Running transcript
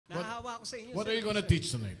natutuwa ako sa inyo. What are you gonna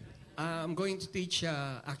teach tonight? I'm going to teach,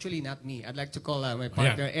 actually not me. I'd like to call my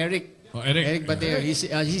partner, Eric. Oh, Eric. Badeo.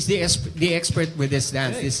 He's the expert with this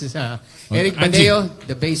dance. This is Eric Badeo,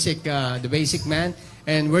 the basic man.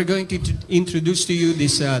 And we're going to introduce to you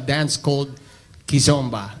this dance called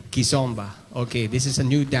Kizomba. Kizomba. Okay, this is a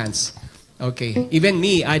new dance. Okay, even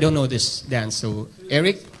me, I don't know this dance. So,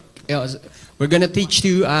 Eric, we're going to teach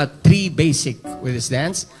you 3 basic with this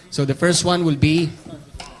dance. So, the first one will be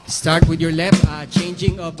start with your left,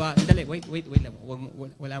 changing of... wait.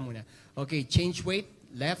 Wala muna. Okay, change weight,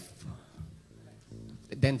 left.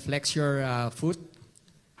 Then flex your foot.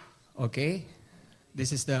 Okay.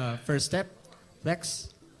 This is the first step. Flex.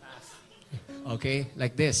 Okay,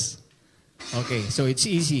 like this. Okay, so it's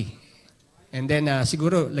easy. And then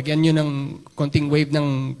siguro, lagyan nyo ng konting wave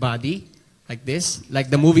ng body. Like this.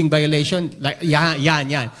 Like the moving violation. Like, yan.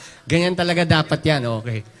 Ganyan talaga dapat yan.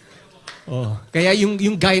 Okay. Oh. Kaya yung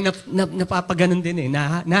guy na napapaganon din eh.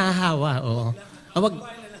 Nahahawa. Oh.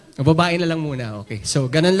 Babae na lang muna. Okay. So,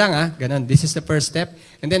 ganun lang Ganun. This is the first step.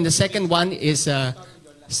 And then the second one is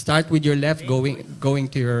start with your left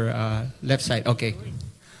going to your left side. Okay.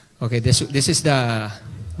 Okay, this is the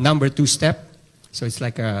number 2 step. So it's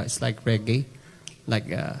like reggae.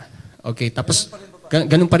 Like okay, tapos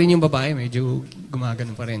ganun pa rin yung babae, medyo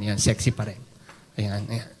gumagano pa rin. Yan, sexy pa rin. Ayan.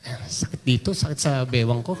 Sakit dito, sakit sa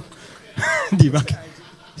bewang ko. Di ba?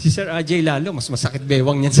 Si Sir RJ lalo, mas masakit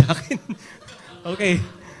bewang niyan sa akin.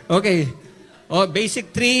 Okay. Oh,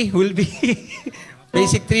 basic 3 will be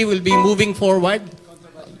moving forward.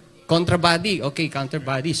 Contra body. Okay, counter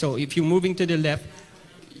body. So if you're moving to the left,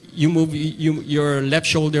 your left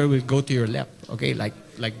shoulder will go to your left. Okay, like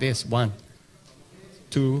this. 1,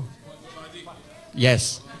 2.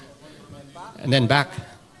 Yes. And then back.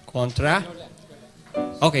 Contra.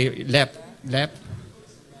 Okay, left,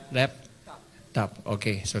 top.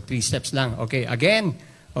 Okay, so 3 steps lang. Okay, again.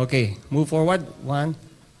 Okay, move forward. 1,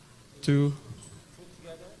 2.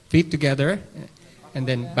 Feet together. And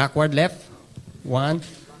then backward left. 1,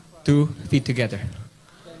 2. Feet together.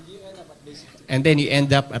 And then you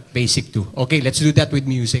end up at basic 2. Okay, let's do that with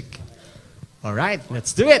music. All right,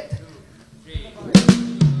 let's do it.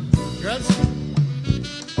 Girls?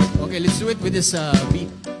 Okay, let's do it with this beat.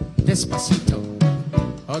 Despacito.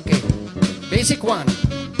 Okay, basic 1.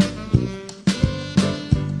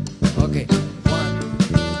 Okay,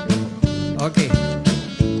 1. Okay.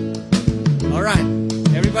 All right,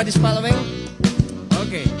 everybody's following?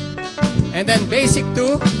 Okay. And then basic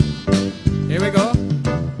 2. Here we go.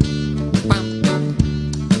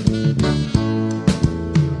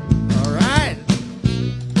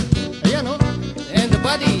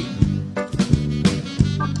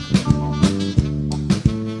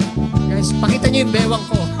 Pakita niyo yung bewang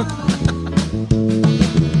ko.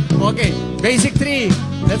 Okay, basic 3.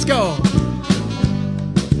 Let's go.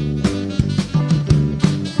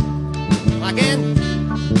 Again.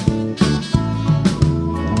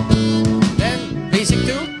 Then basic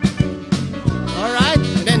 2. Alright.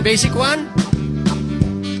 And then basic 1.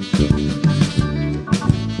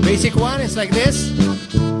 Basic 1 is like this.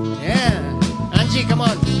 Yeah. Angie, come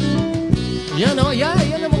on. Yan o. Yan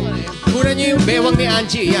ang mga. Kunan niyo yung bewang ni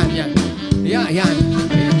Angie. Yan. Yan.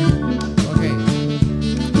 Okay.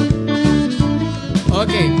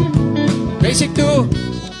 Okay. Basic 2.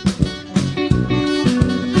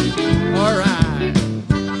 Alright.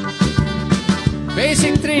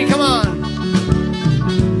 Basic 3. Come on.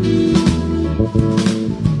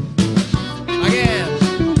 Again.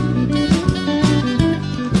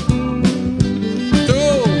 2.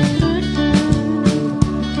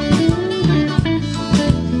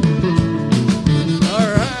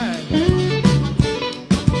 Alright.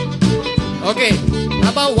 Okay.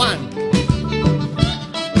 How about 1?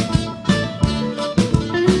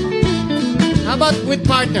 How about with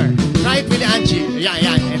partner? Try it with Angie.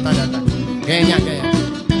 Yan. Ito. Ganyan.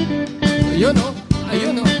 Ayun o.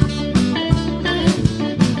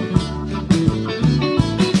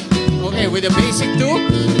 Okay, with the basic 2.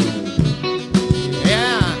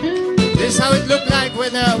 Yeah. This is how it look like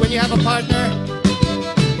when you have a partner.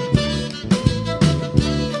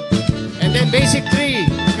 And then basic 3.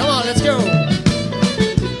 Come on, let's go.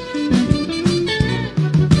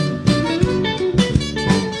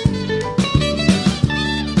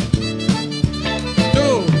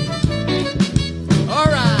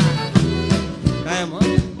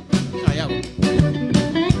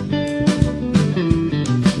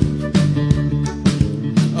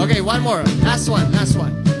 Okay, one more. Last one.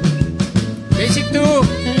 Basic 2.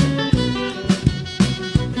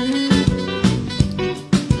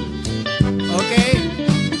 Okay.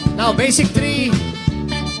 Now basic 3.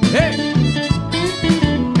 Hey.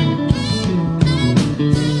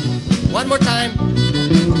 One more time.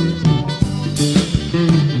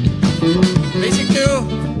 Basic 2.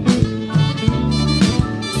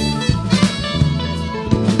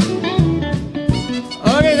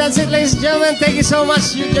 Okay, that's it, ladies and gentlemen. Thank you so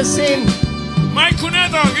much. You just seen Mike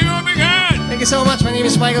Cuneta, give him a big hand. Thank you so much. My name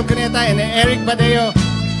is Michael Cuneta and Eric Badeo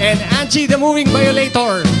and Angie the Moving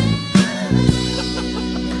Violator.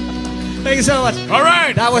 Thank you so much. All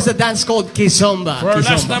right. That was a dance called Kizomba. For our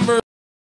last number.